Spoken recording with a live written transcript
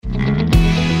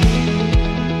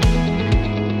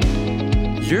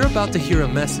You're about to hear a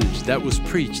message that was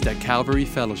preached at Calvary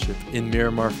Fellowship in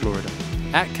Miramar, Florida.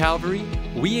 At Calvary,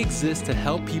 we exist to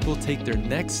help people take their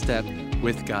next step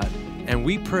with God, and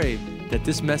we pray that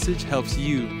this message helps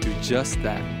you do just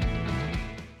that.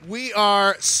 We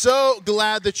are so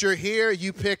glad that you're here.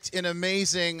 You picked an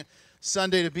amazing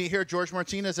Sunday to be here. George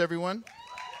Martinez, everyone.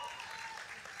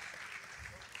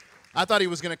 I thought he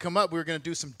was going to come up. We were going to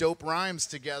do some dope rhymes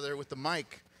together with the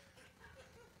mic.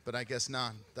 But I guess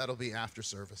not. That'll be after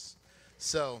service.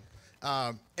 So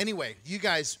anyway, you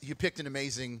guys, you picked an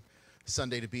amazing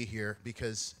Sunday to be here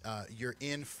because you're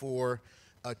in for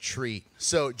a treat.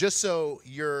 So just so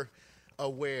you're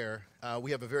aware, we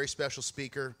have a very special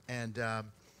speaker. And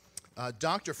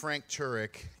Dr. Frank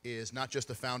Turek is not just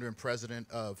the founder and president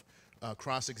of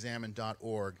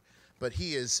crossexamine.org, but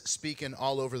he is speaking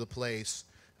all over the place,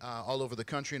 all over the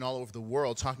country and all over the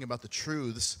world, talking about the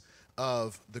truths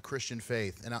of the Christian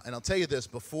faith. And I'll tell you this,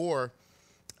 before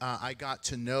I got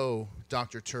to know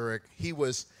Dr. Turek, he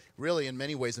was really in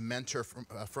many ways a mentor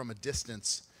from a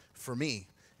distance for me.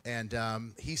 And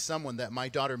he's someone that my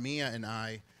daughter Mia and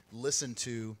I listen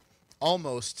to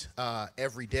almost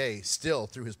every day still,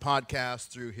 through his podcast,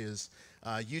 through his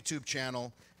YouTube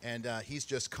channel. And he's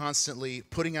just constantly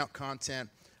putting out content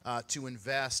to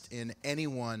invest in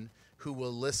anyone who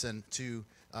will listen to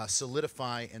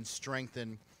solidify and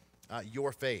strengthen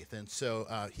your faith. And so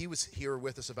he was here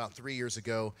with us about 3 years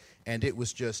ago, and it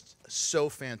was just so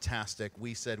fantastic.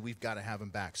 We said we've got to have him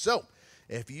back. So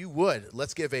if you would,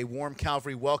 let's give a warm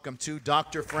Calvary welcome to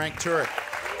Dr. Frank Turek.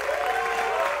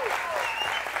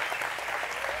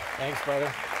 Thanks,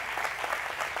 brother.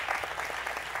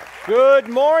 Good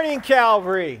morning,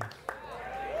 Calvary.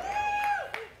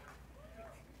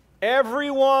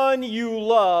 Everyone you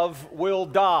love will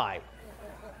die.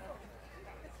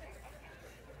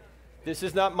 This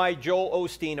is not my Joel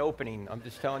Osteen opening. I'm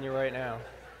just telling you right now.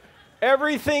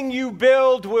 Everything you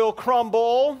build will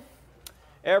crumble.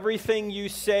 Everything you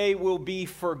say will be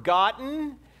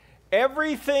forgotten.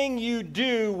 Everything you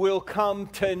do will come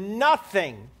to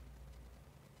nothing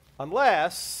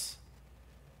unless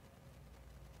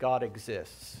God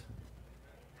exists.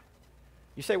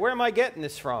 You say, where am I getting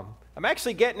this from? I'm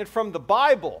actually getting it from the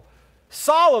Bible.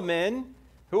 Solomon,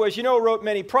 who, as you know, wrote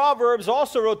many Proverbs,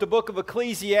 also wrote the book of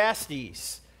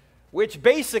Ecclesiastes, which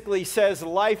basically says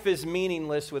life is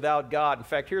meaningless without God. In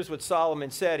fact, here's what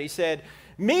Solomon said. He said,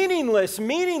 meaningless,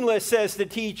 meaningless, says the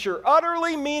teacher,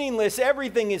 utterly meaningless,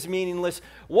 everything is meaningless.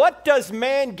 What does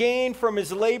man gain from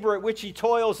his labor at which he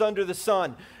toils under the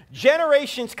sun?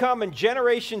 Generations come and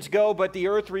generations go, but the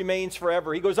earth remains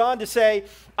forever. He goes on to say,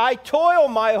 I toil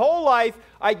my whole life,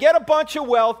 I get a bunch of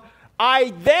wealth,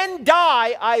 I then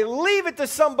die, I leave it to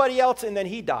somebody else, and then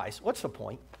he dies. What's the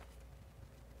point?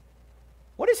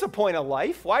 What is the point of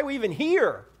life? Why are we even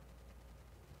here?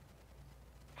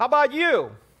 How about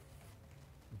you?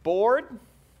 Bored?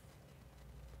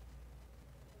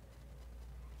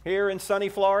 Here in sunny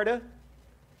Florida?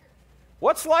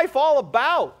 What's life all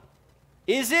about?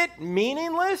 Is it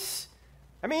meaningless?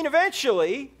 I mean,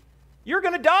 eventually, you're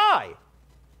going to die.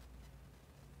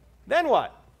 Then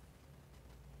what?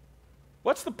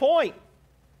 What's the point?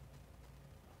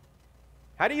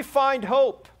 How do you find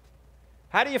hope?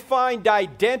 How do you find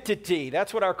identity?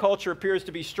 That's what our culture appears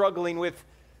to be struggling with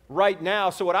right now.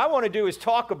 So what I want to do is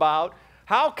talk about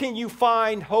how can you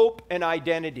find hope and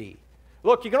identity?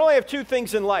 Look, you can only have two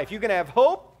things in life. You can have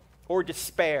hope or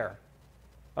despair.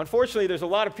 Unfortunately, there's a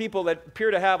lot of people that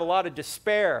appear to have a lot of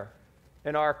despair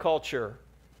in our culture.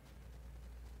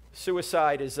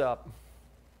 Suicide is up.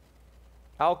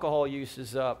 Alcohol use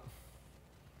is up.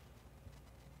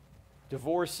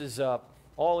 Divorce is up.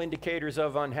 All indicators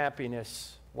of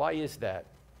unhappiness. Why is that?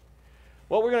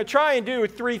 What we're going to try and do are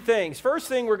three things. First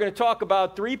thing, we're going to talk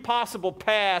about three possible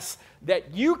paths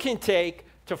that you can take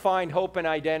to find hope and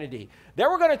identity. Then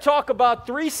we're going to talk about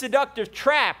three seductive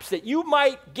traps that you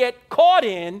might get caught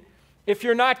in if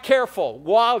you're not careful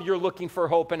while you're looking for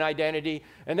hope and identity.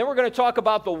 And then we're going to talk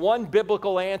about the one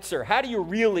biblical answer. How do you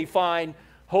really find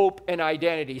hope and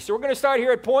identity? So we're going to start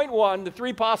here at point one, the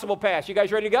three possible paths. You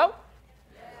guys ready to go?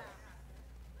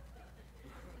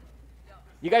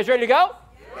 You guys ready to go?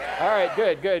 Yeah. All right,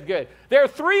 good. There are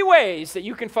three ways that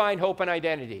you can find hope and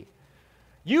identity.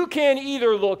 You can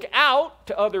either look out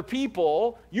to other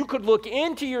people, you could look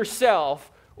into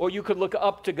yourself, or you could look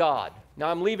up to God. Now,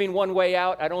 I'm leaving one way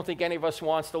out. I don't think any of us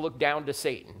wants to look down to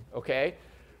Satan, okay?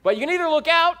 But you can either look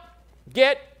out,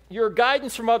 get your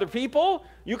guidance from other people,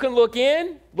 you can look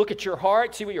in, look at your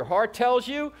heart, see what your heart tells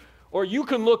you, or you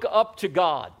can look up to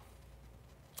God.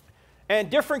 And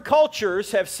different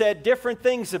cultures have said different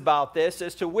things about this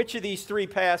as to which of these three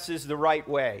paths is the right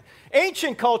way.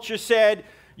 Ancient culture said,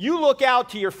 you look out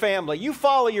to your family. You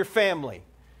follow your family.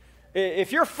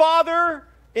 If your father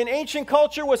in ancient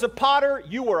culture was a potter,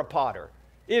 you were a potter.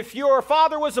 If your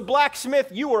father was a blacksmith,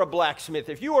 you were a blacksmith.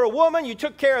 If you were a woman, you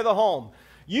took care of the home.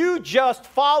 You just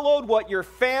followed what your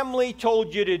family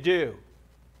told you to do.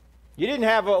 You didn't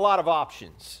have a lot of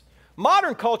options.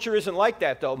 Modern culture isn't like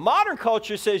that, though. Modern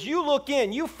culture says you look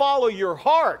in, you follow your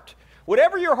heart.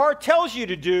 Whatever your heart tells you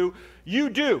to do, you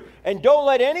do. And don't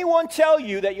let anyone tell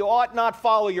you that you ought not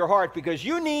follow your heart, because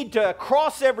you need to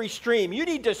cross every stream. You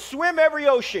need to swim every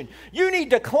ocean. You need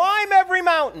to climb every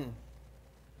mountain.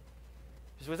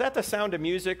 Was that The Sound of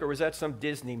Music, or was that some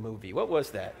Disney movie? What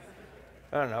was that?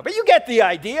 I don't know. But you get the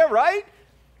idea, right?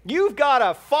 You've got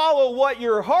to follow what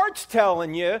your heart's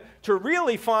telling you to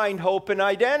really find hope and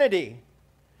identity.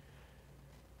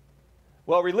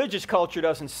 Well, religious culture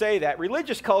doesn't say that.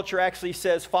 Religious culture actually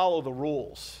says follow the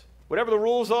rules. Whatever the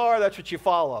rules are, that's what you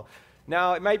follow.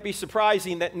 Now, it might be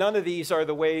surprising that none of these are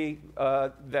the way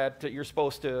that you're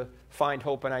supposed to find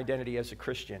hope and identity as a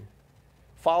Christian.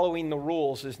 Following the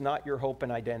rules is not your hope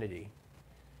and identity.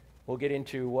 We'll get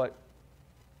into what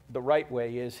the right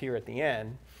way is here at the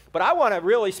end. But I want to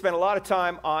really spend a lot of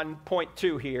time on point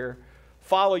 2 here.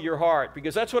 Follow your heart,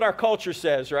 because that's what our culture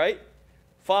says, right?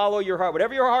 Follow your heart.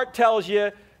 Whatever your heart tells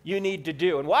you, you need to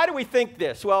do. And why do we think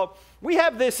this? Well, we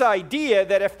have this idea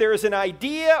that if there's an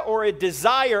idea or a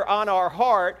desire on our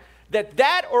heart,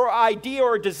 that or idea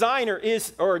or desire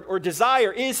is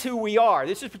who we are.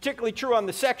 This is particularly true on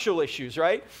the sexual issues,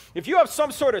 right? If you have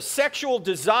some sort of sexual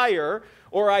desire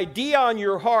or idea on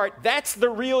your heart, that's the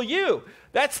real you.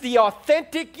 That's the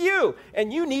authentic you,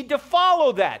 and you need to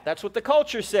follow that. That's what the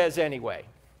culture says anyway.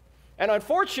 And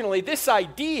unfortunately, this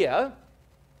idea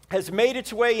has made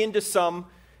its way into some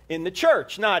in the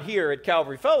church, not here at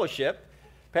Calvary Fellowship.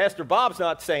 Pastor Bob's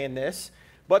not saying this,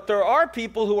 but there are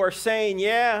people who are saying,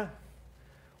 yeah,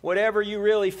 whatever you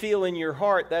really feel in your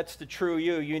heart, that's the true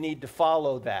you. You need to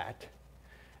follow that.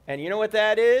 And you know what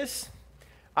that is?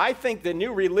 I think the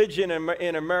new religion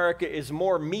in America is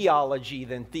more meology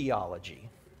than theology.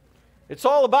 It's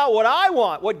all about what I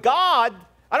want, what God,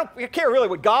 I care really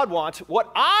what God wants. What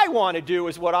I want to do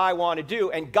is what I want to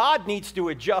do, and God needs to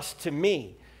adjust to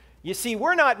me. You see,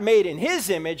 we're not made in His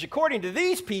image. According to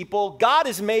these people, God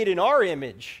is made in our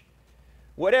image.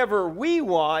 Whatever we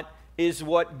want is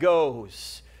what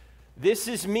goes. This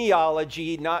is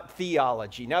meology, not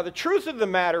theology. Now, the truth of the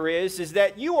matter is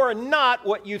that you are not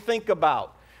what you think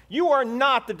about. You are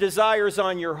not the desires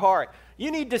on your heart. You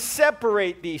need to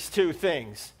separate these two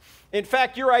things. In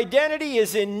fact, your identity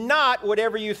is in not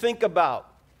whatever you think about.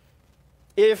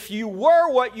 If you were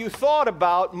what you thought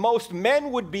about, most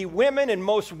men would be women and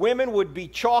most women would be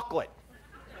chocolate.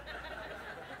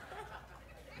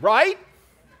 Right?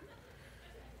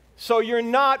 So you're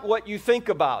not what you think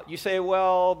about. You say,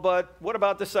 well, but what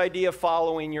about this idea of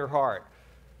following your heart?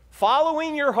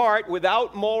 Following your heart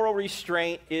without moral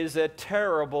restraint is a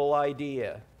terrible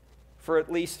idea for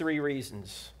at least 3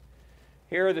 reasons.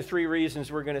 Here are the 3 reasons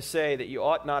we're going to say that you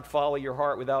ought not follow your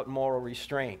heart without moral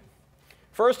restraint.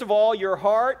 First of all, your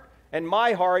heart and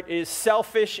my heart is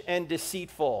selfish and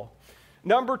deceitful.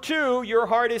 Number 2, your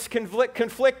heart is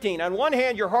conflicting. On one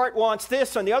hand, your heart wants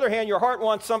this. On the other hand, your heart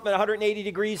wants something 180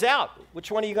 degrees out.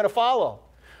 Which one are you going to follow?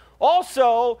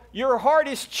 Also, your heart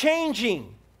is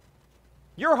changing.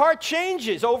 Your heart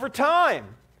changes over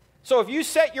time. So if you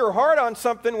set your heart on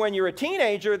something when you're a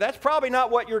teenager, that's probably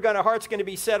not what your heart's going to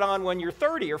be set on when you're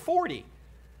 30 or 40.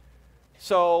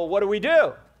 So what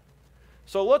do?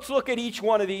 So let's look at each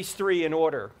one of these 3 in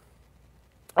order.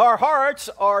 Our hearts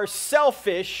are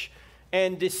selfish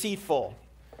and deceitful.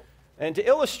 And to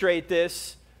illustrate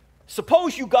this,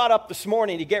 suppose you got up this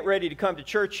morning to get ready to come to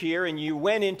church here, and you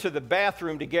went into the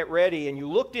bathroom to get ready, and you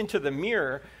looked into the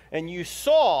mirror, and you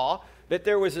saw that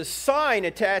there was a sign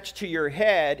attached to your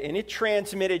head, and it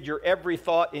transmitted your every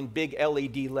thought in big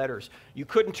LED letters. You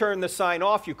couldn't turn the sign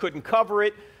off. You couldn't cover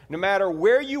it. No matter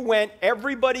where you went,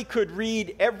 everybody could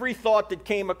read every thought that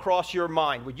came across your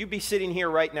mind. Would you be sitting here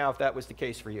right now if that was the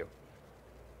case for you?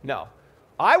 No.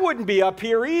 I wouldn't be up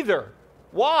here either.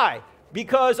 Why?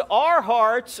 Because our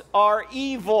hearts are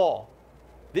evil.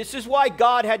 This is why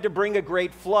God had to bring a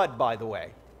great flood, by the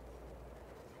way.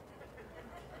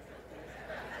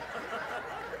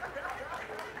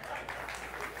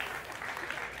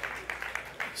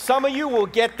 Some of you will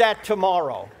get that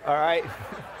tomorrow, all right?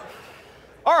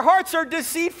 Our hearts are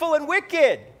deceitful and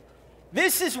wicked.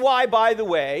 This is why, by the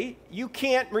way, you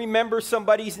can't remember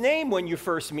somebody's name when you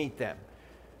first meet them.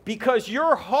 Because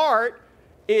your heart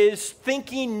is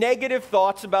thinking negative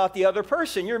thoughts about the other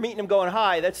person. You're meeting them going,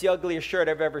 hi, that's the ugliest shirt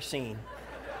I've ever seen,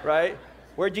 right?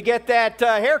 Where'd you get that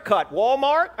haircut?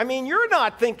 Walmart? I mean, you're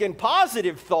not thinking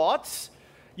positive thoughts.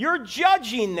 You're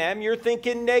judging them. You're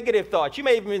thinking negative thoughts. You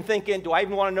may have been thinking, do I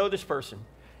even want to know this person?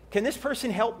 Can this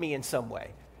person help me in some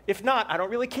way? If not, I don't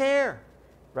really care,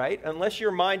 right? Unless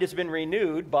your mind has been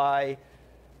renewed by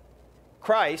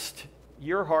Christ,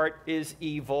 your heart is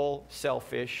evil,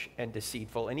 selfish, and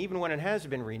deceitful. And even when it has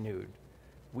been renewed,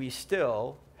 we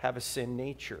still have a sin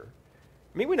nature.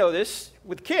 I mean, we know this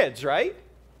with kids, right?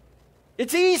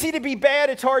 It's easy to be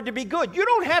bad, it's hard to be good. You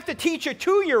don't have to teach a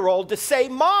 2-year-old to say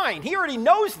mine. He already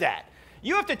knows that.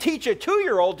 You have to teach a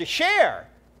 2-year-old to share,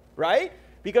 right?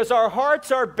 Because our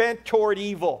hearts are bent toward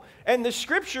evil. And the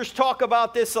scriptures talk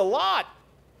about this a lot.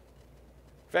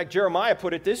 In fact, Jeremiah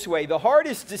put it this way: the heart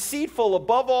is deceitful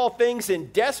above all things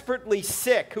and desperately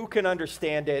sick. Who can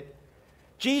understand it?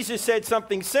 Jesus said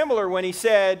something similar when he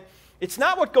said, it's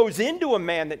not what goes into a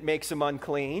man that makes him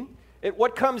unclean, it's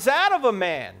what comes out of a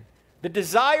man. The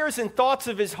desires and thoughts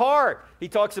of his heart. He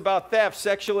talks about theft,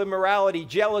 sexual immorality,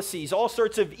 jealousies, all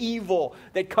sorts of evil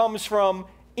that comes from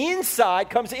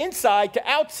inside, comes inside to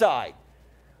outside.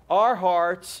 Our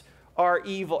hearts are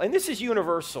evil. And this is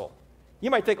universal.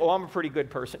 You might think, oh, I'm a pretty good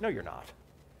person. No, you're not.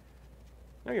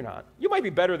 No, you're not. You might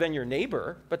be better than your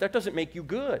neighbor, but that doesn't make you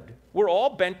good. We're all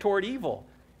bent toward evil.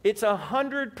 It's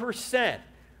 100%.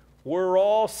 We're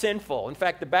all sinful. In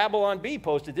fact, the Babylon Bee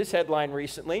posted this headline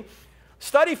recently.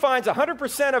 Study finds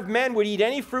 100% of men would eat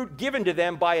any fruit given to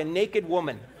them by a naked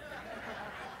woman.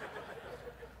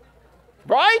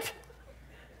 Right?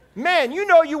 Man, you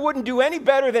know you wouldn't do any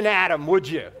better than Adam, would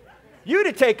you? You'd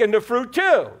have taken the fruit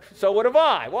too. So would have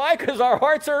I. Why? Because our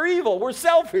hearts are evil. We're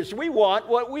selfish. We want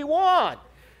what we want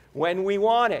when we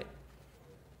want it.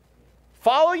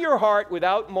 Follow your heart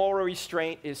without moral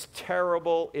restraint is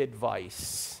terrible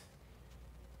advice.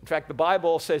 In fact, the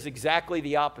Bible says exactly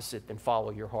the opposite than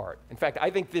follow your heart. In fact, I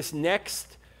think this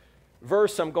next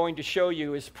verse I'm going to show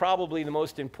you is probably the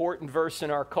most important verse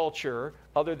in our culture,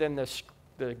 other than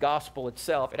the gospel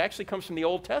itself. It actually comes from the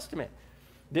Old Testament.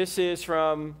 This is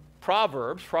from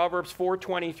Proverbs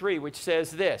 4:23, which says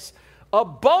this: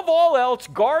 above all else,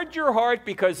 guard your heart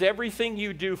because everything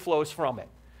you do flows from it.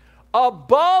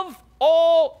 Above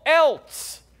all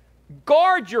else,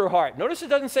 guard your heart. Notice it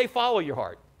doesn't say follow your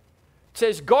heart. It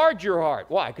says guard your heart.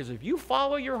 Why? Because if you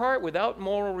follow your heart without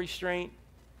moral restraint,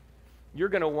 you're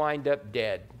going to wind up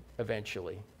dead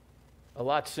eventually, a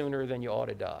lot sooner than you ought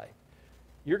to die.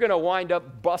 You're going to wind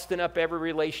up busting up every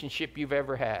relationship you've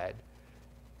ever had.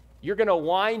 You're going to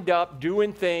wind up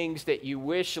doing things that you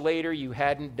wish later you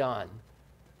hadn't done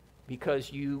because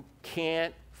you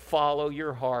can't follow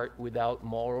your heart without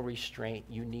moral restraint.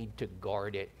 You need to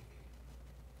guard it.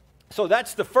 So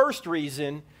that's the first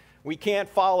reason we can't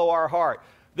follow our heart.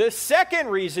 The second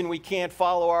reason we can't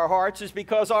follow our hearts is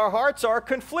because our hearts are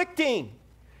conflicting.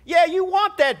 Yeah, you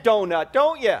want that donut,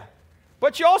 don't you?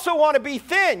 But you also want to be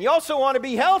thin. You also want to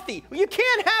be healthy. Well, you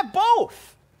can't have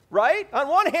both, right? On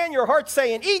one hand, your heart's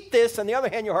saying, eat this. On the other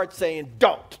hand, your heart's saying,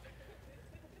 don't.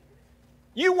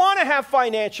 You want to have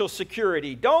financial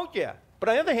security, don't you? But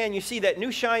on the other hand, you see that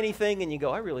new shiny thing and you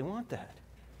go, I really want that.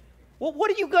 Well, what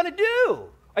are you going to do?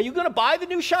 Are you going to buy the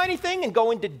new shiny thing and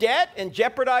go into debt and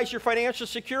jeopardize your financial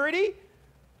security?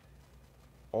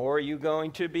 Or are you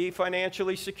going to be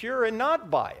financially secure and not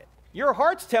buy it? Your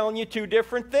heart's telling you two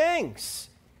different things.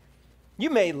 You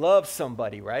may love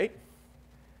somebody, right?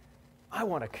 I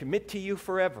want to commit to you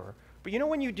forever. But you know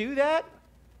when you do that,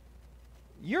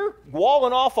 you're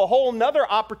walling off a whole nother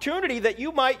opportunity that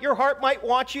your heart might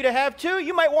want you to have too.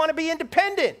 You might want to be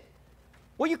independent.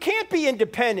 Well, you can't be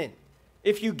independent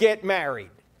if you get married.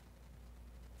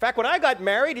 In fact, when I got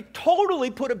married, it totally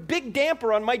put a big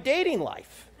damper on my dating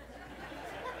life.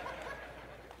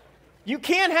 You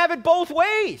can't have it both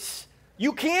ways.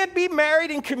 You can't be married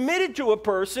and committed to a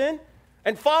person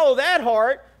and follow that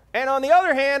heart, and on the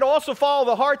other hand, also follow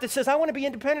the heart that says, I want to be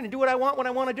independent and do what I want when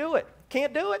I want to do it.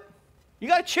 Can't do it. You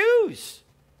got to choose.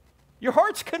 Your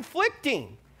heart's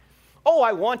conflicting. Oh,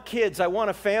 I want kids. I want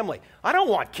a family. I don't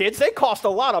want kids. They cost a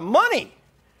lot of money,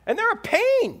 and they're a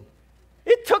pain.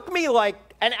 It took me like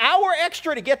an hour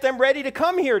extra to get them ready to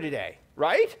come here today,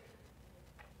 right?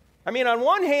 I mean, on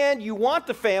one hand, you want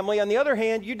the family. On the other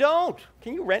hand, you don't.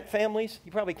 Can you rent families?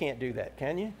 You probably can't do that,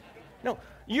 can you? No.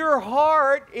 Your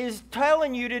heart is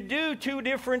telling you to do two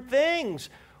different things.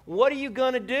 What are you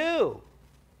going to do?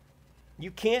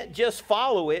 You can't just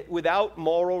follow it without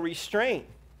moral restraint.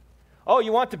 Oh,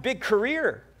 you want the big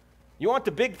career. You want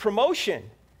the big promotion.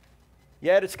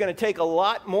 Yet it's going to take a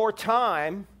lot more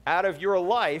time out of your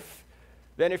life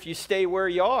than if you stay where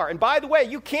you are. And by the way,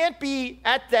 you can't be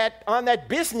on that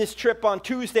business trip on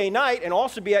Tuesday night and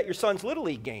also be at your son's Little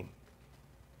League game.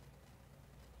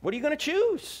 What are you going to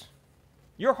choose?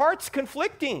 Your heart's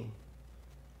conflicting.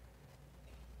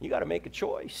 You got to make a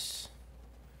choice.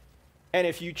 And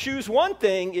if you choose one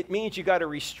thing, it means you got to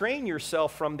restrain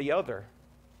yourself from the other.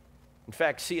 In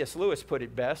fact, C.S. Lewis put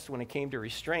it best when it came to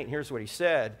restraint. Here's what he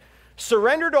said.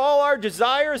 Surrender to all our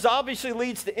desires obviously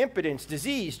leads to impotence,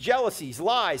 disease, jealousies,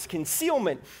 lies,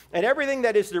 concealment, and everything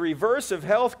that is the reverse of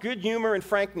health, good humor, and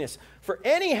frankness. For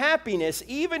any happiness,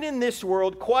 even in this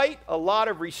world, quite a lot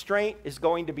of restraint is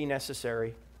going to be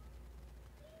necessary.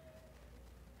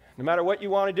 No matter what you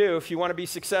want to do, if you want to be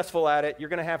successful at it, you're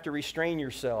going to have to restrain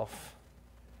yourself,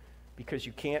 because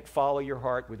you can't follow your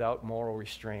heart without moral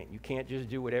restraint. You can't just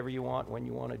do whatever you want when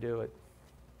you want to do it.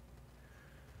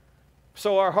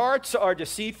 So our hearts are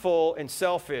deceitful and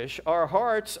selfish. Our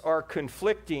hearts are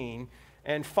conflicting.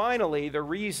 And finally,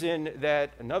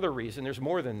 another reason, there's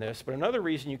more than this, but another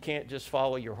reason you can't just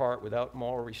follow your heart without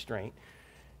moral restraint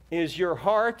is your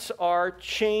hearts are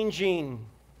changing.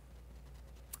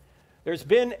 There's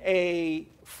been a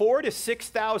 4,000 to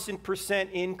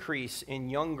 6,000% increase in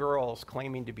young girls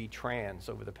claiming to be trans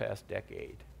over the past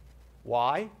decade.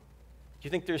 Why? Do you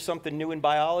think there's something new in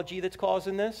biology that's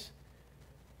causing this?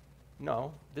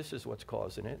 No, this is what's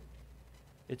causing it.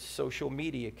 It's social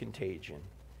media contagion.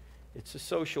 It's a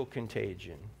social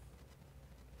contagion.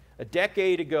 A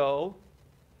decade ago,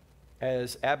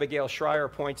 as Abigail Shrier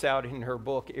points out in her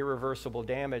book, Irreversible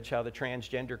Damage, How the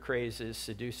Transgender Craze is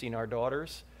Seducing Our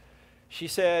Daughters, she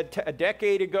said a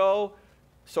decade ago,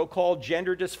 so-called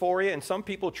gender dysphoria, and some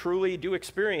people truly do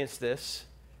experience this.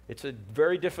 It's a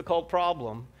very difficult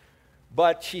problem.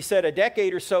 But she said a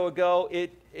decade or so ago,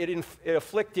 it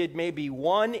afflicted maybe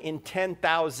 1 in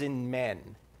 10,000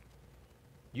 men,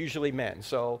 usually men.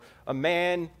 So a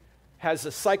man has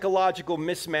a psychological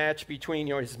mismatch between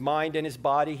his mind and his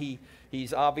body.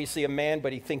 He's obviously a man,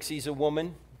 but he thinks he's a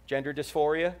woman, gender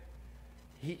dysphoria.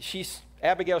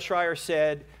 Abigail Shrier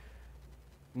said,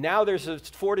 now there's a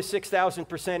 4,000 to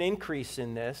 6,000% increase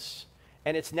in this,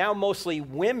 and it's now mostly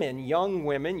women,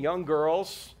 young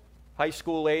girls, high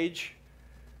school age,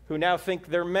 who now think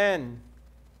they're men.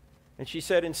 And she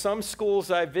said, in some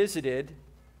schools I visited,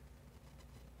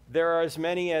 there are as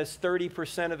many as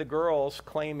 30% of the girls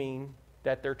claiming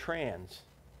that they're trans.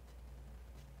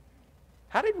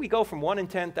 How did we go from 1 in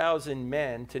 10,000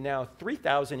 men to now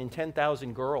 3,000 in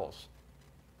 10,000 girls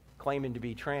claiming to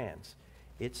be trans?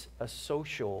 It's a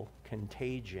social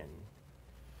contagion.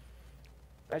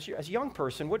 As a young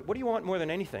person, what do you want more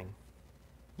than anything?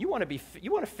 You want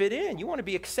to fit in. You want to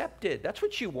be accepted. That's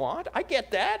what you want. I get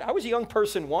that. I was a young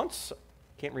person once.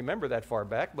 Can't remember that far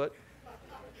back, but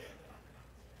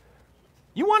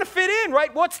you want to fit in,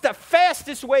 right? What's the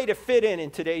fastest way to fit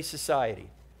in today's society?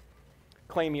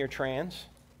 Claim you're trans.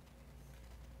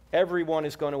 Everyone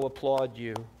is going to applaud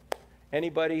you.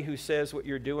 Anybody who says what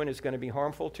you're doing is going to be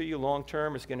harmful to you long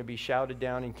term is going to be shouted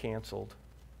down and canceled.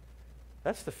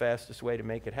 That's the fastest way to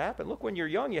make it happen. Look, when you're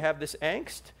young, you have this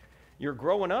angst. You're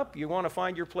growing up, you want to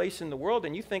find your place in the world,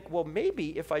 and you think, well,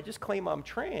 maybe if I just claim I'm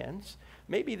trans,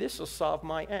 maybe this will solve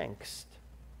my angst.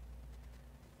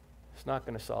 It's not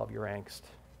going to solve your angst.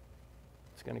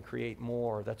 It's going to create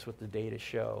more. That's what the data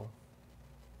show.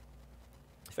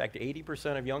 In fact,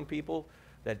 80% of young people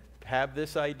that have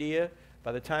this idea,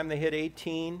 by the time they hit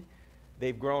 18,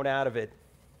 they've grown out of it.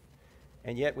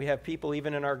 And yet we have people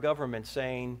even in our government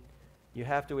saying, you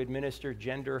have to administer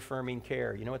gender-affirming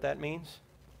care. You know what that means?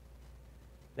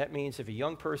 That means if a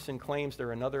young person claims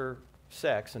they're another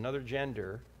sex, another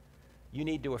gender, you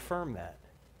need to affirm that.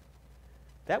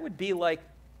 That would be like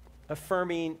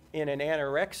affirming in an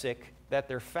anorexic that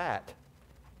they're fat.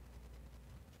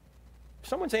 If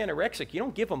someone's anorexic, you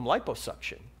don't give them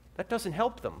liposuction. That doesn't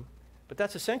help them. But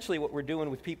that's essentially what we're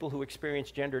doing with people who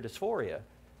experience gender dysphoria.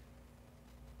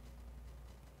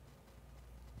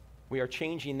 We are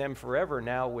changing them forever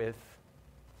now with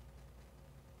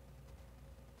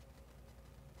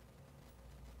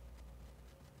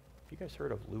you guys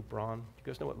heard of Lupron? Do you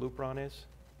guys know what Lupron is?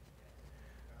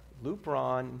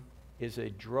 Lupron is a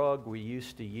drug we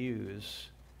used to use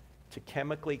to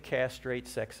chemically castrate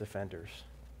sex offenders.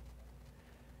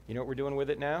 You know what we're doing with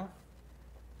it now?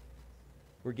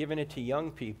 We're giving it to young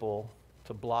people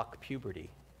to block puberty,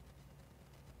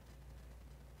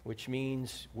 which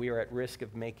means we are at risk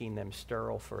of making them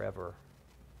sterile forever.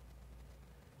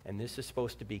 And this is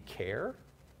supposed to be care?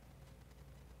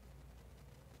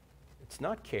 It's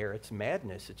not care, it's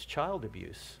madness, it's child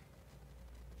abuse.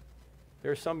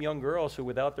 There are some young girls who,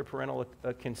 without their parental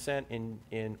consent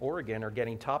in Oregon, are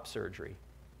getting top surgery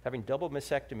having double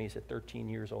mastectomies at 13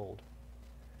 years old.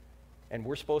 And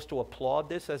we're supposed to applaud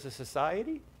this as a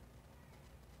society?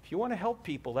 If you want to help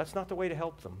people, that's not the way to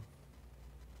help them.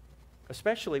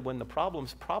 Especially when the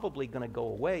problem's probably going to go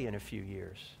away in a few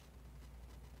years.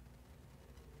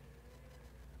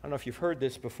 I don't know if you've heard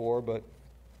this before, but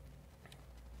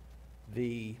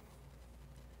the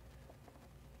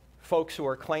folks who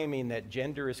are claiming that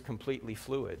gender is completely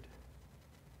fluid,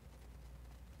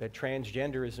 that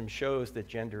transgenderism shows that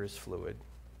gender is fluid,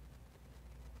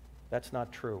 that's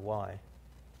not true. Why?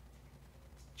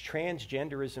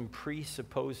 Transgenderism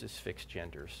presupposes fixed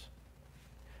genders.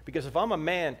 Because if I'm a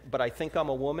man, but I think I'm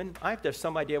a woman, I have to have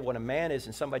some idea of what a man is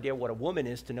and some idea of what a woman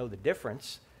is to know the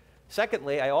difference.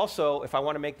 Secondly, I also, if I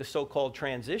want to make the so-called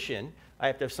transition, I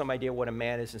have to have some idea what a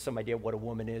man is and some idea what a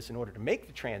woman is in order to make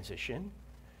the transition.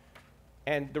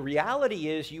 And the reality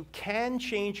is you can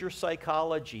change your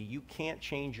psychology, you can't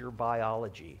change your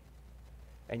biology.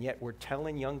 And yet we're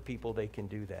telling young people they can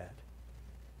do that.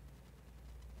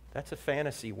 That's a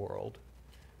fantasy world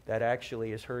that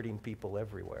actually is hurting people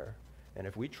everywhere. And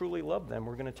if we truly love them,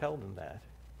 we're going to tell them that.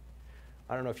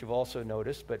 I don't know if you've also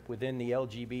noticed, but within the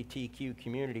LGBTQ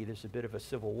community, there's a bit of a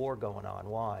civil war going on.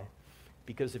 Why?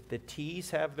 Because if the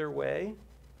T's have their way,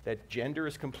 that gender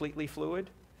is completely fluid,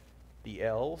 the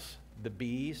L's, the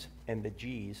B's, and the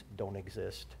G's don't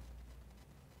exist.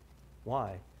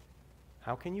 Why?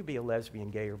 How can you be a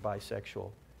lesbian, gay, or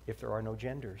bisexual if there are no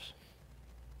genders?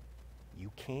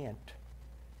 You can't.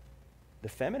 The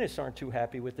feminists aren't too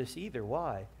happy with this either.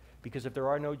 Why? Because if there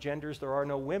are no genders, there are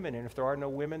no women. And if there are no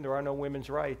women, there are no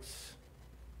women's rights.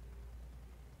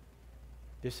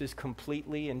 This is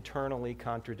completely internally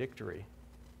contradictory.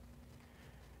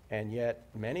 And yet,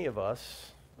 many of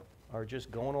us are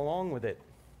just going along with it.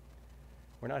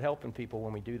 We're not helping people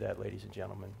when we do that, ladies and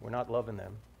gentlemen. We're not loving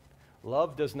them.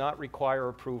 Love does not require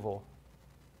approval.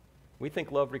 We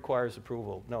think love requires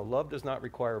approval. No, love does not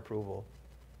require approval.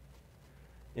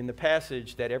 In the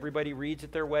passage that everybody reads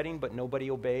at their wedding but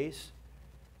nobody obeys,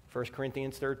 1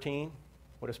 Corinthians 13,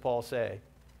 what does Paul say?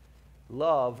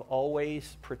 Love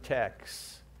always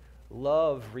protects.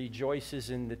 Love rejoices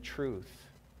in the truth.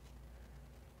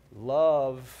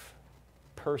 Love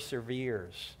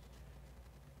perseveres.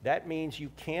 That means you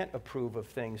can't approve of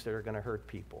things that are going to hurt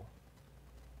people.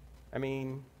 I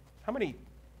mean, how many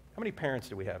parents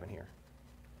do we have in here?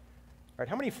 All right,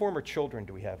 how many former children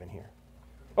do we have in here?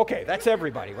 Okay, that's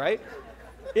everybody, right?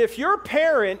 If your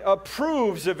parent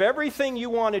approves of everything you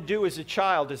want to do as a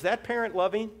child, is that parent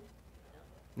loving?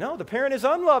 No, the parent is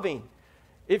unloving.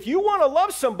 If you want to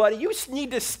love somebody, you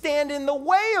need to stand in the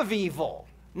way of evil,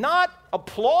 not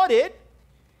applaud it.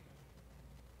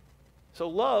 So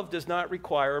love does not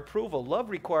require approval. Love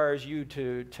requires you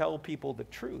to tell people the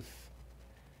truth.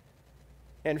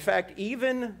 In fact,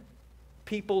 even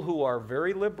people who are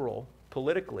very liberal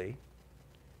politically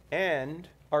and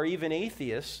are even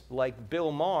atheists like Bill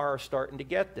Maher are starting to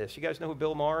get this. You guys know who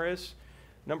Bill Maher is?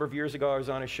 A number of years ago, I was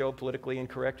on a show, Politically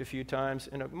Incorrect, a few times,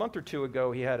 and a month or two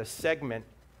ago, he had a segment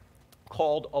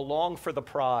called Along for the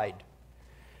Pride.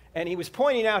 And he was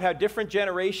pointing out how different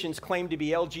generations claim to be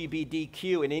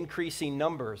LGBTQ in increasing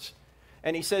numbers.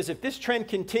 And he says, if this trend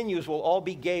continues, we'll all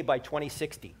be gay by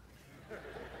 2060.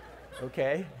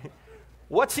 Okay?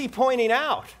 What's he pointing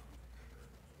out?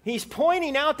 He's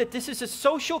pointing out that this is a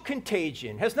social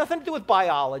contagion. It has nothing to do with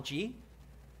biology.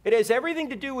 It has everything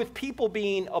to do with people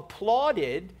being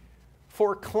applauded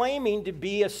for claiming to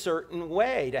be a certain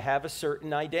way, to have a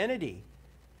certain identity.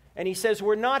 And he says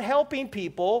we're not helping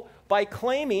people by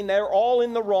claiming they're all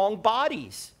in the wrong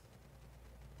bodies.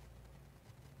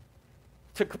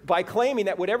 By claiming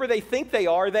that whatever they think they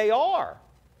are, they are.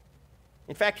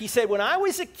 In fact, he said, when I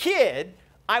was a kid,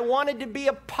 I wanted to be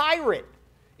a pirate.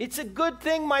 It's a good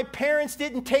thing my parents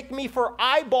didn't take me for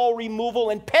eyeball removal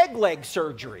and peg leg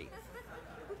surgery.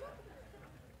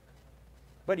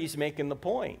 But he's making the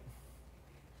point.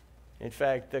 In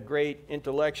fact, the great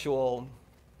intellectual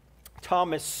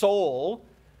Thomas Sowell,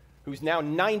 who's now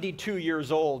 92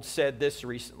 years old, said this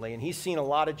recently, and he's seen a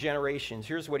lot of generations.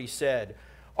 Here's what he said.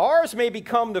 Ours may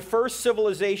become the first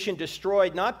civilization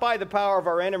destroyed not by the power of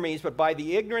our enemies, but by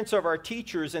the ignorance of our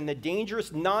teachers and the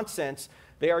dangerous nonsense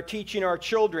they are teaching our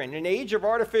children. In an age of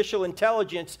artificial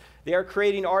intelligence, they are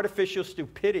creating artificial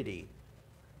stupidity.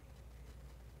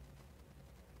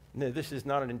 Now, this is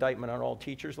not an indictment on all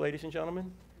teachers, ladies and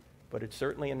gentlemen, but it's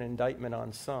certainly an indictment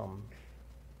on some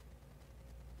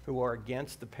who are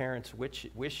against the parents'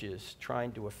 wishes,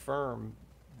 trying to affirm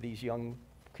these young,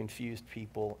 confused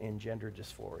people in gender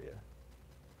dysphoria.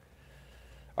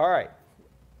 All right.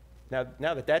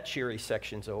 Now that cheery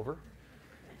section's over,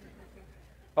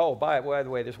 Oh, by the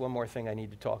way, there's one more thing I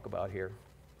need to talk about here.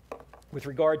 With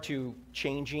regard to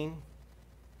changing,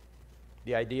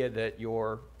 the idea that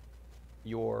your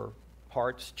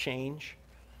hearts change.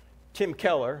 Tim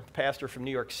Keller, pastor from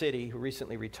New York City, who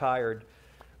recently retired,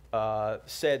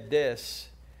 said this.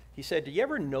 He said, do you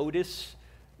ever notice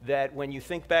that when you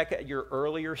think back at your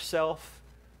earlier self,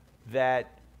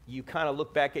 that you kind of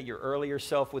look back at your earlier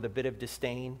self with a bit of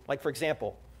disdain? Like, for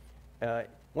example,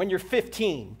 when you're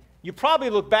 15, you probably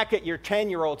look back at your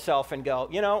 10-year-old self and go,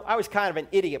 I was kind of an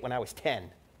idiot when I was 10,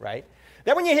 right?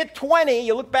 Then when you hit 20,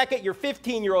 you look back at your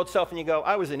 15-year-old self and you go,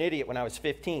 I was an idiot when I was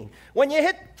 15. When you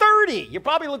hit 30, you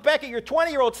probably look back at your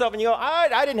 20-year-old self and you go,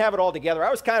 I didn't have it all together. I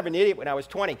was kind of an idiot when I was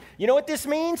 20. You know what this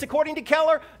means, according to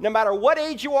Keller? No matter what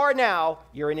age you are now,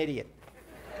 you're an idiot.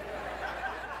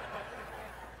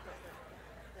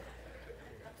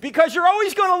 Because you're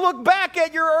always going to look back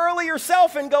at your earlier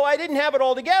self and go, I didn't have it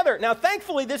all together. Now,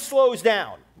 thankfully, this slows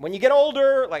down. When you get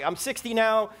older, like I'm 60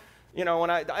 now,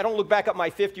 when I don't look back at my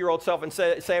 50-year-old self and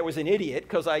say I was an idiot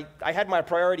because I had my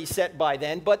priorities set by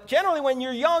then. But generally, when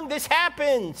you're young, this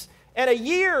happens. And a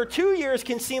year or 2 years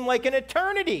can seem like an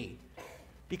eternity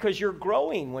because you're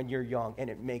growing when you're young. And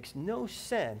it makes no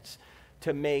sense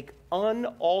to make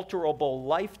unalterable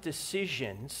life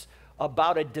decisions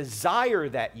about a desire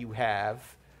that you have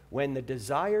when the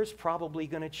desire's probably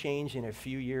going to change in a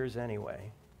few years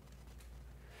anyway.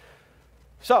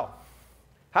 So,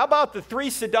 how about the 3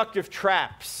 seductive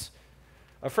traps?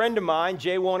 A friend of mine,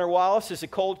 J. Warner Wallace, is a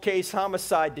cold case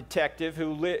homicide detective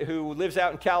who lives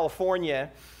out in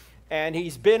California, and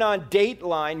he's been on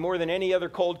Dateline more than any other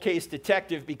cold case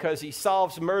detective because he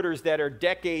solves murders that are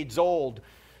decades old.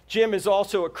 Jim is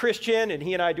also a Christian, and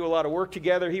he and I do a lot of work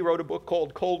together. He wrote a book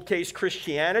called Cold Case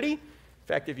Christianity. In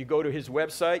fact, if you go to his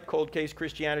website,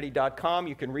 coldcasechristianity.com,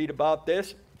 you can read about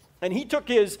this. And he took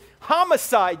his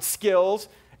homicide skills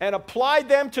and applied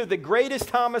them to the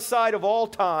greatest homicide of all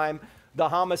time, the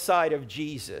homicide of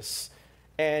Jesus.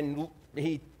 And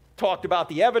he talked about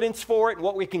the evidence for it and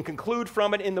what we can conclude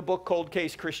from it in the book Cold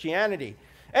Case Christianity.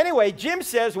 Anyway, Jim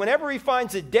says whenever he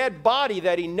finds a dead body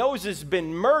that he knows has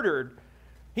been murdered,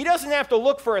 he doesn't have to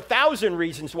look for 1,000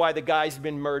 reasons why the guy's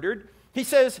been murdered. He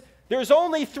says there's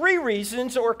only 3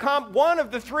 reasons, or one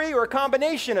of the 3 or a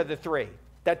combination of the 3,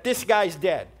 that this guy's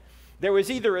dead. There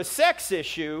was either a sex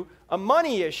issue, a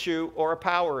money issue, or a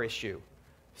power issue.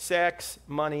 Sex,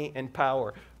 money, and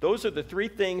power. Those are the 3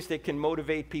 things that can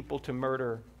motivate people to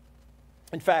murder.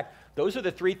 In fact, those are the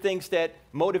 3 things that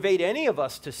motivate any of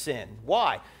us to sin.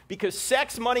 Why? Because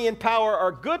sex, money, and power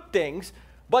are good things,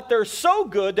 but they're so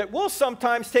good that we'll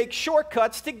sometimes take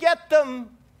shortcuts to get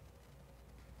them.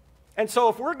 And so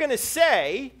if we're going to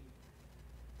say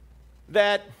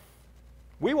that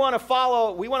we want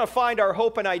to find our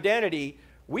hope and identity,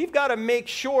 we've got to make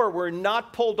sure we're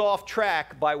not pulled off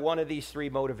track by one of these 3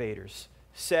 motivators: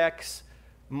 sex,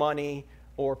 money,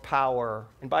 or power.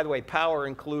 And by the way, power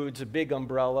includes a big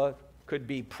umbrella. Could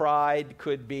be pride,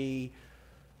 could be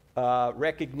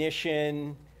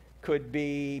recognition, could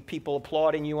be people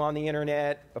applauding you on the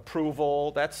internet,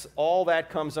 approval. All that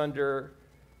comes under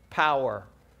power.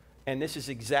 And this is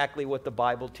exactly what the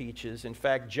Bible teaches. In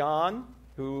fact, John,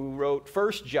 who wrote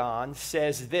 1 John,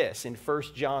 says this in 1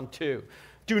 John 2.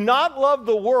 Do not love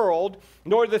the world,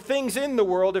 nor the things in the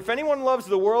world. If anyone loves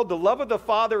the world, the love of the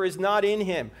Father is not in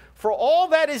him. For all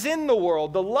that is in the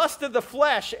world, the lust of the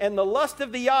flesh and the lust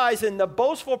of the eyes and the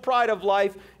boastful pride of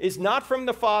life is not from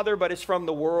the Father, but is from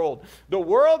the world. The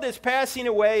world is passing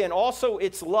away and also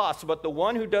its lust, but the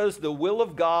one who does the will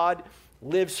of God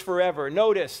lives forever.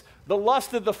 Notice, the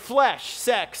lust of the flesh,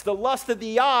 sex, the lust of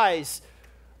the eyes,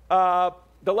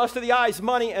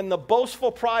 money, and the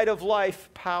boastful pride of life,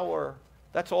 power.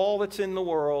 That's all that's in the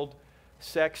world: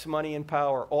 sex, money, and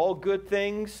power. All good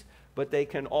things, but they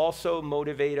can also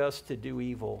motivate us to do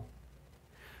evil.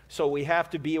 So we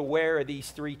have to be aware of these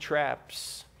 3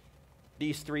 traps,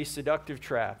 these 3 seductive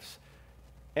traps.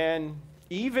 And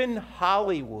even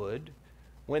Hollywood,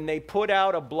 when they put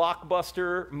out a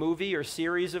blockbuster movie or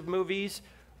series of movies,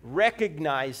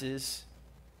 recognizes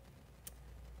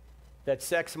that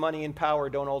sex, money, and power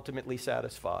don't ultimately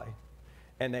satisfy.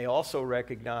 And they also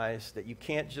recognize that you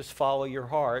can't just follow your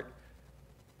heart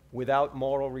without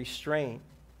moral restraint.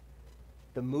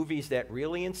 The movies that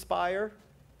really inspire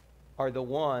are the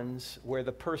ones where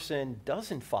the person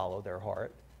doesn't follow their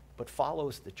heart, but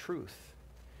follows the truth.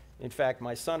 In fact,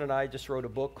 my son and I just wrote a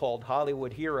book called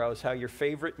Hollywood Heroes, How Your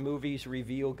Favorite Movies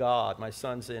Reveal God. My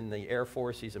son's in the Air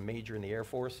Force. He's a major in the Air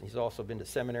Force. He's also been to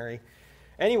seminary.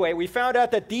 Anyway, we found out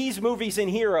that these movies and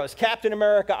heroes, Captain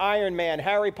America, Iron Man,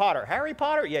 Harry Potter. Harry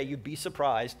Potter? Yeah, you'd be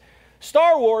surprised.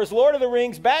 Star Wars, Lord of the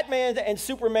Rings, Batman and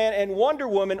Superman, and Wonder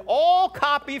Woman all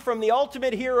copy from the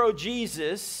ultimate hero,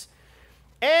 Jesus.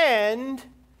 And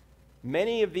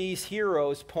many of these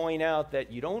heroes point out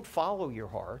that you don't follow your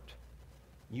heart,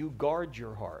 you guard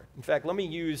your heart. In fact, let me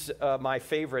use my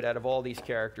favorite out of all these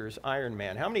characters, Iron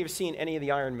Man. How many have seen any of the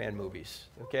Iron Man movies?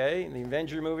 Okay, the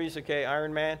Avenger movies, okay,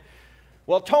 Iron Man.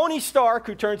 Well, Tony Stark,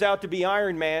 who turns out to be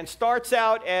Iron Man, starts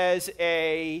out as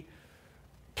a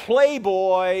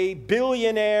playboy,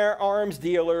 billionaire arms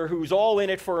dealer who's all in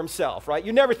it for himself, right?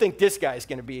 You never think this guy's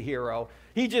going to be a hero.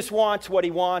 He just wants what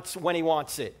he wants when he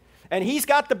wants it. And he's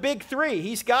got the big three.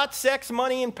 He's got sex,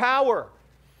 money, and power.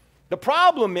 The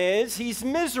problem is he's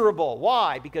miserable.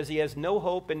 Why? Because he has no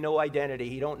hope and no identity.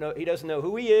 He doesn't know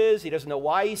who he is. He doesn't know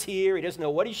why he's here. He doesn't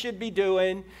know what he should be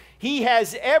doing. He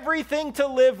has everything to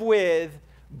live with,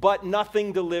 but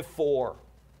nothing to live for.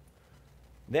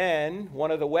 Then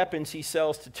one of the weapons he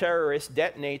sells to terrorists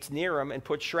detonates near him and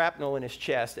puts shrapnel in his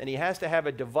chest, and he has to have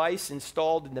a device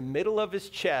installed in the middle of his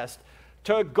chest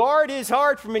to guard his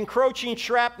heart from encroaching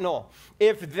shrapnel.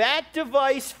 If that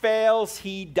device fails,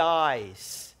 he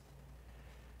dies.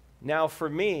 Now, for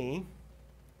me,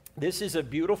 this is a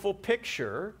beautiful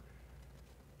picture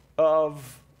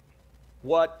of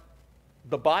what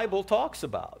the Bible talks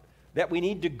about, that we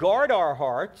need to guard our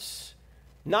hearts,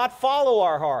 not follow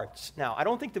our hearts. Now, I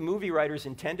don't think the movie writers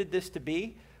intended this to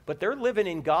be, but they're living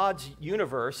in God's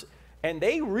universe, and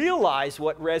they realize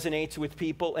what resonates with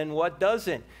people and what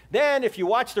doesn't. Then, if you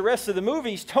watch the rest of the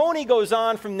movies, Tony goes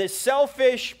on from this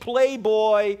selfish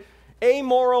playboy,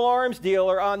 amoral arms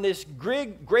dealer on this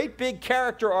great big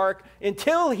character arc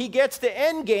until he gets to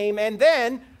Endgame, and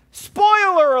then,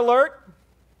 spoiler alert,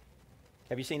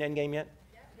 have you seen Endgame yet?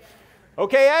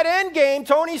 Okay, at Endgame,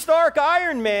 Tony Stark,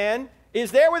 Iron Man,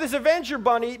 is there with his Avenger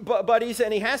buddies,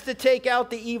 and he has to take out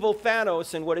the evil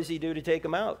Thanos, and what does he do to take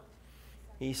him out?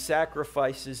 He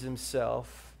sacrifices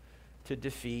himself to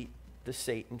defeat the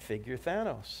Satan figure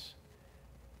Thanos.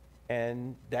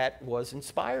 And that was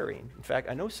inspiring. In fact,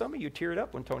 I know some of you teared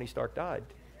up when Tony Stark died.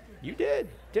 You did,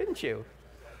 didn't you?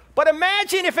 But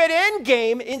imagine if at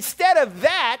Endgame, instead of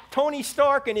that, Tony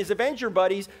Stark and his Avenger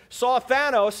buddies saw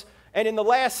Thanos, and in the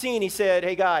last scene he said,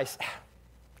 "Hey guys,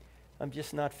 I'm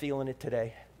just not feeling it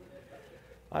today.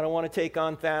 I don't want to take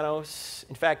on Thanos.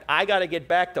 In fact, I got to get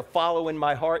back to following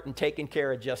my heart and taking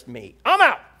care of just me. I'm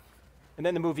out." And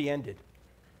then the movie ended.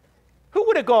 Who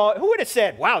would have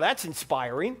said, "Wow, that's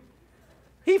inspiring"?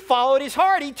 He followed his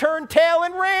heart. He turned tail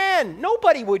and ran.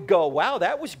 Nobody would go, "Wow,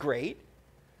 that was great."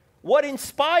 What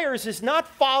inspires is not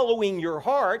following your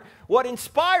heart. What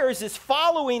inspires is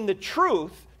following the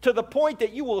truth to the point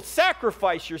that you will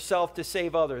sacrifice yourself to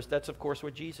save others. That's, of course,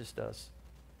 what Jesus does.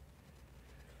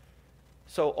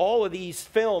 So all of these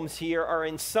films here are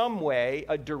in some way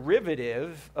a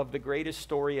derivative of the greatest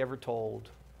story ever told.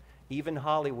 Even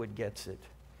Hollywood gets it.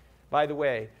 By the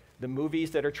way, the movies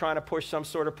that are trying to push some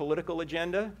sort of political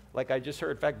agenda, like I just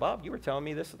heard. In fact, Bob, you were telling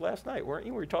me this last night, weren't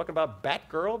you? We were talking about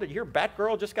Batgirl. Did you hear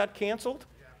Batgirl just got canceled?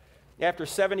 Yeah. After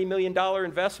 $70 million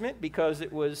investment because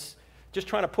it was just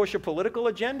trying to push a political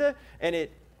agenda, and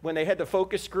when they had the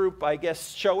focus group, I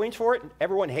guess, showings for it,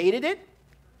 everyone hated it.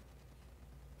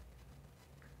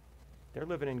 They're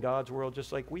living in God's world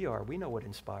just like we are. We know what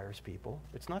inspires people.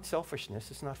 It's not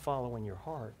selfishness. It's not following your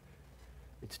heart.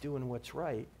 It's doing what's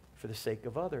right for the sake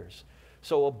of others.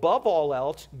 So above all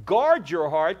else, guard your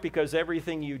heart because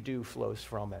everything you do flows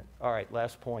from it. All right,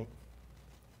 last point.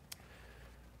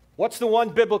 What's the one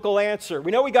biblical answer?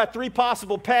 We know we got three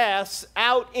possible paths,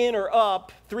 out, in, or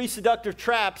up, three seductive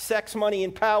traps, sex, money,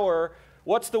 and power.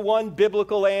 What's the one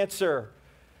biblical answer?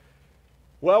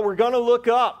 Well, we're going to look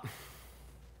up.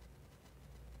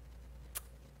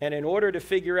 And in order to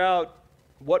figure out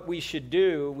what we should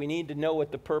do, we need to know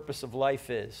what the purpose of life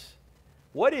is.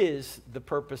 What is the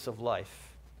purpose of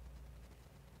life?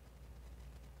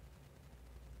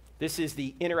 This is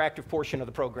the interactive portion of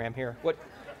the program here.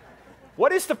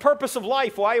 What is the purpose of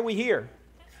life? Why are we here?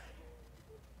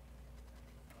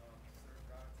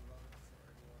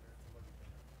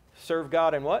 Serve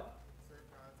God and what?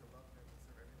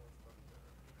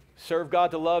 Serve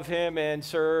God to love Him and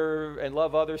serve and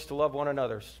love others to love one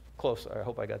another. Close. I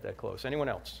hope I got that close. Anyone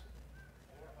else?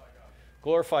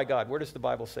 Glorify God. Where does the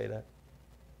Bible say that?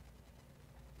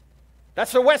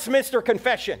 That's the Westminster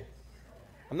Confession.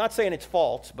 I'm not saying it's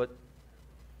false, but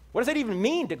what does it even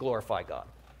mean to glorify God?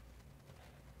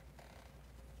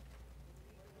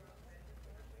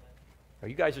 Oh,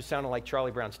 you guys are sounding like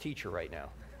Charlie Brown's teacher right now.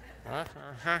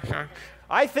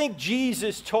 I think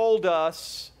Jesus told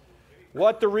us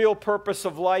what the real purpose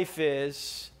of life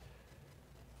is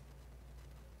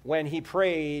when He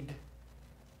prayed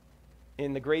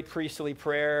in the great priestly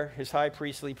prayer, his high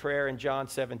priestly prayer in John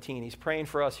 17. He's praying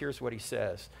for us. Here's what he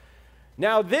says.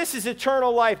 Now this is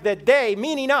eternal life, that they,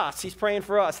 meaning us, he's praying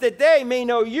for us, that they may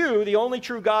know you, the only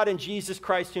true God, and Jesus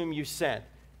Christ whom you sent.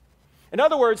 In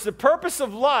other words, the purpose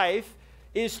of life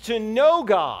is to know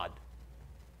God.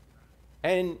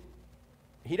 And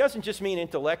he doesn't just mean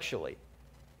intellectually.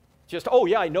 Just, oh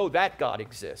yeah, I know that God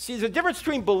exists. See, there's a difference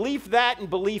between belief that and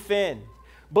belief in.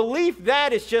 Belief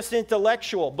that is just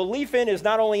intellectual. Belief in is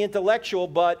not only intellectual,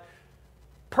 but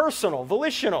personal,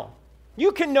 volitional.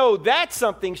 You can know that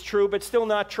something's true, but still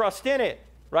not trust in it,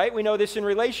 right? We know this in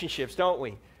relationships, don't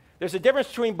we? There's a difference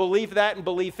between belief that and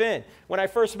belief in. When I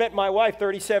first met my wife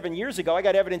 37 years ago, I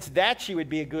got evidence that she would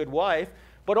be a good wife,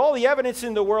 but all the evidence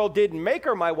in the world didn't make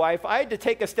her my wife. I had to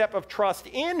take a step of trust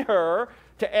in her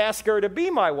to ask her to be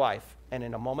my wife. And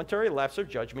in a momentary lapse of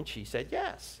judgment, she said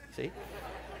yes. See?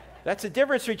 That's the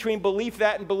difference between belief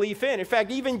that and belief in. In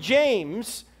fact, even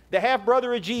James, the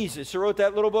half-brother of Jesus, who wrote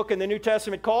that little book in the New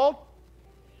Testament called?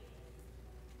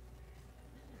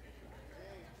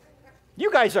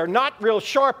 You guys are not real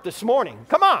sharp this morning.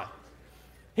 Come on.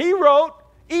 He wrote,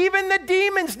 even the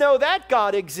demons know that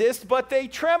God exists, but they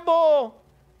tremble.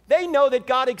 They know that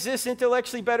God exists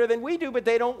intellectually better than we do, but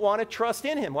they don't want to trust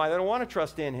in him. Why? They don't want to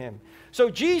trust in him. So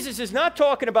Jesus is not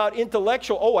talking about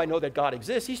intellectual, oh, I know that God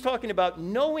exists. He's talking about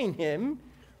knowing him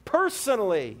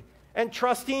personally and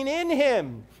trusting in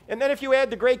him. And then if you add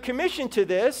the Great Commission to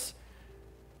this,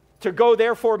 to go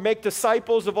therefore make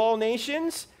disciples of all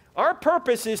nations, our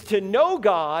purpose is to know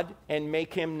God and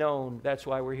make him known. That's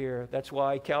why we're here. That's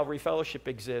why Calvary Fellowship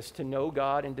exists, to know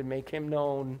God and to make him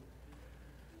known.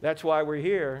 That's why we're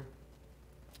here.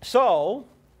 So,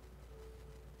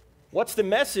 what's the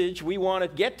message we want to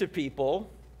get to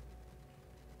people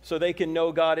so they can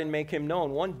know God and make him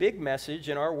known? One big message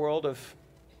in our world of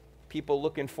people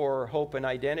looking for hope and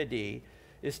identity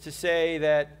is to say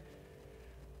that,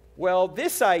 well,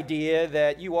 this idea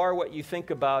that you are what you think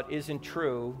about isn't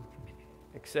true,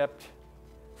 except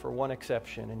for one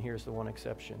exception, and here's the one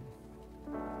exception.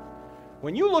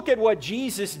 When you look at what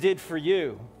Jesus did for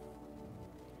you,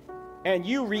 and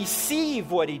you receive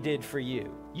what he did for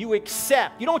you, you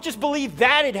accept, you don't just believe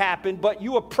that it happened, but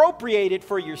you appropriate it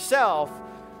for yourself,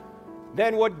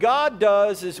 then what God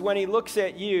does is when he looks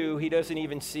at you, he doesn't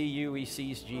even see you, he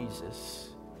sees Jesus.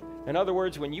 In other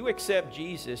words, when you accept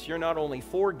Jesus, you're not only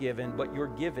forgiven, but you're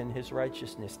given his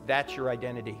righteousness. That's your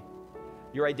identity.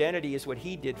 Your identity is what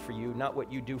he did for you, not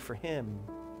what you do for him.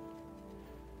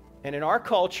 And in our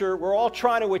culture, we're all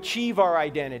trying to achieve our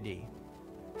identity.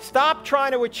 Stop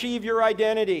trying to achieve your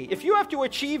identity. If you have to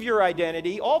achieve your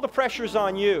identity, all the pressure's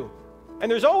on you. And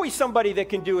there's always somebody that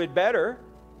can do it better.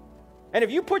 And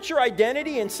if you put your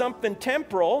identity in something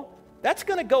temporal, that's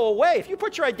going to go away. If you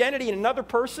put your identity in another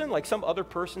person, like some other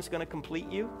person's going to complete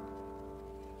you,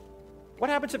 what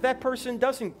happens if that person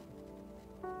doesn't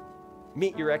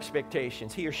meet your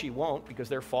expectations? He or she won't because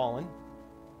they're fallen.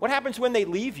 What happens when they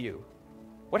leave you?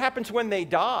 What happens when they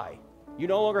die? You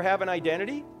no longer have an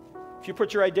identity? If you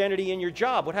put your identity in your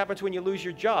job, what happens when you lose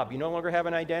your job? You no longer have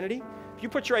an identity? If you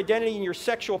put your identity in your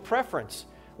sexual preference,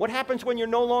 what happens when you're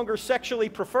no longer sexually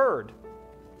preferred?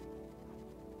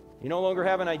 You no longer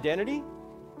have an identity?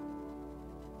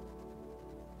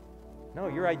 No,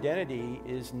 your identity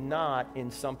is not in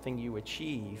something you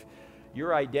achieve.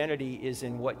 Your identity is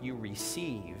in what you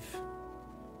receive.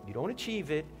 You don't achieve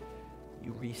it,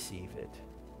 you receive it.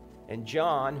 And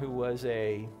John, who was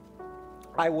an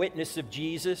eyewitness of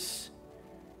Jesus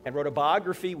and wrote a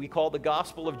biography we call the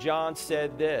Gospel of John,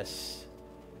 said this.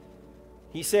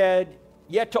 He said,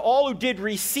 "Yet to all who did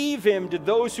receive him, to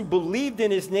those who believed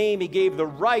in his name, he gave the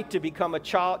right to become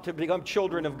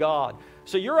children of God."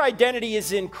 So your identity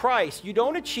is in Christ. You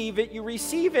don't achieve it, you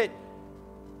receive it.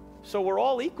 So we're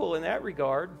all equal in that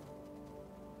regard.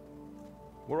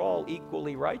 We're all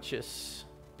equally righteous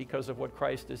because of what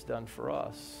Christ has done for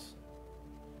us.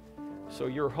 So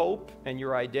your hope and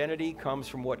your identity comes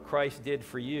from what Christ did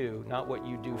for you, not what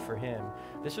you do for him.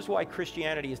 This is why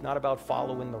Christianity is not about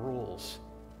following the rules.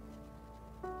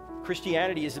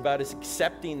 Christianity is about us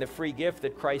accepting the free gift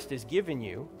that Christ has given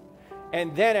you.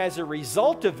 And then as a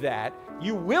result of that,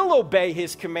 you will obey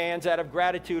his commands out of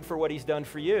gratitude for what he's done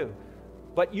for you.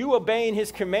 But you obeying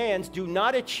his commands do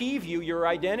not achieve you your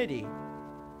identity.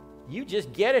 You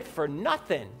just get it for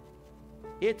nothing.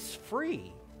 It's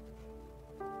free.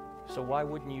 So why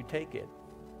wouldn't you take it?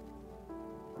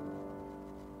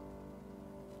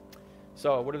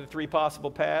 So what are the three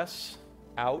possible paths?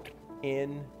 Out,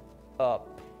 in,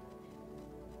 up.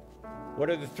 What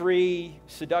are the three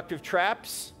seductive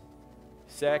traps?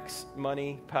 Sex,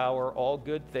 money, power, all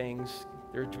good things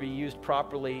They're to be used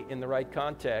properly in the right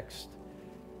context,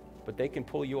 but they can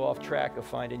pull you off track of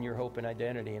finding your hope and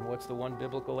identity. And what's the one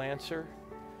biblical answer?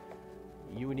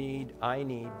 I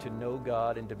need to know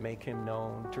God and to make him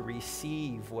known, to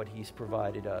receive what he's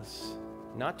provided us.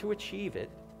 Not to achieve it,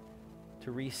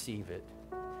 to receive it.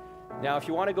 Now, if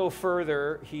you want to go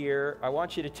further here, I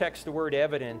want you to text the word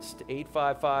evidence to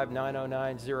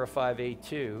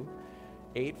 855-909-0582.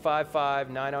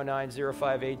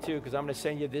 855-909-0582, because I'm going to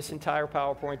send you this entire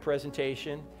PowerPoint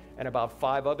presentation and about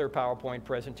 5 other PowerPoint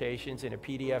presentations in a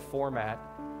PDF format.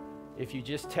 If you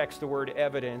just text the word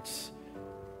evidence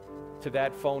to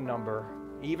that phone number,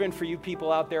 even for you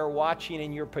people out there watching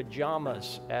in your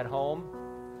pajamas at home,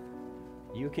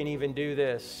 you can even do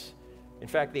this. In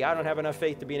fact, the I Don't Have Enough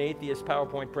Faith to Be an Atheist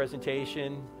PowerPoint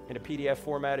presentation in a PDF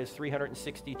format is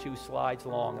 362 slides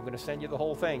long. I'm going to send you the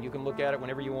whole thing. You can look at it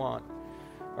whenever you want.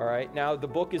 All right, now the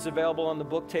book is available on the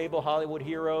book table, Hollywood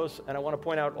Heroes, and I want to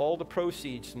point out all the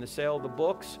proceeds from the sale of the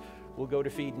books will go to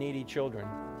feed needy children.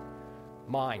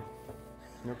 Mine,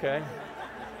 okay?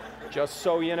 Just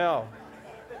so you know.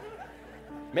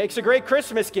 Makes a great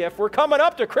Christmas gift. We're coming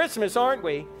up to Christmas, aren't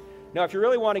we? Now, if you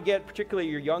really want to get particularly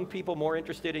your young people more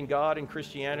interested in God and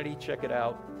Christianity, check it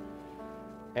out.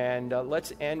 And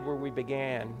let's end where we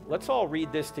began. Let's all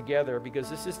read this together because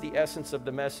this is the essence of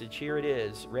the message. Here it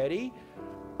is. Ready?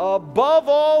 Above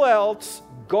all else,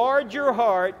 guard your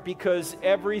heart because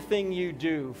everything you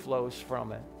do flows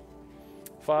from it.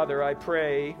 Father, I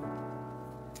pray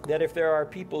that if there are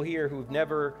people here who've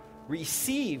never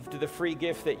received the free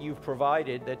gift that you've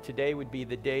provided, that today would be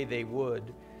the day they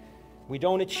would. We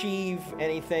don't achieve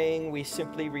anything. We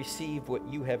simply receive what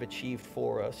you have achieved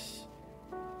for us.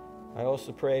 I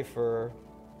also pray for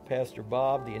Pastor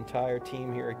Bob, the entire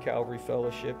team here at Calvary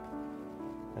Fellowship.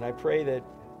 And I pray that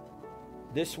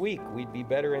this week we'd be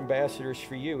better ambassadors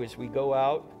for you as we go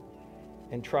out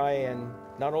and try and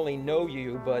not only know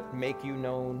you, but make you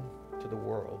known to the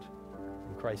world.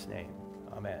 In Christ's name,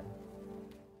 amen.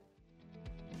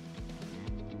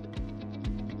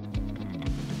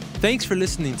 Thanks for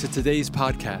listening to today's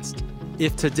podcast.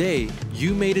 If today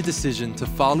you made a decision to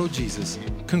follow Jesus,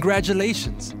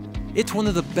 congratulations. It's one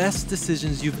of the best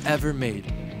decisions you've ever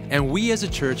made. And we as a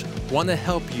church want to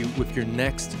help you with your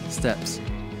next steps.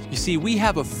 You see, we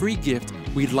have a free gift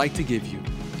we'd like to give you.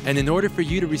 And in order for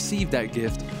you to receive that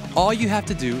gift, all you have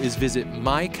to do is visit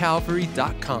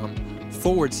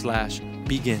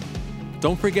mycalvary.com/begin.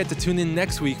 Don't forget to tune in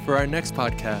next week for our next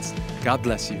podcast. God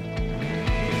bless you.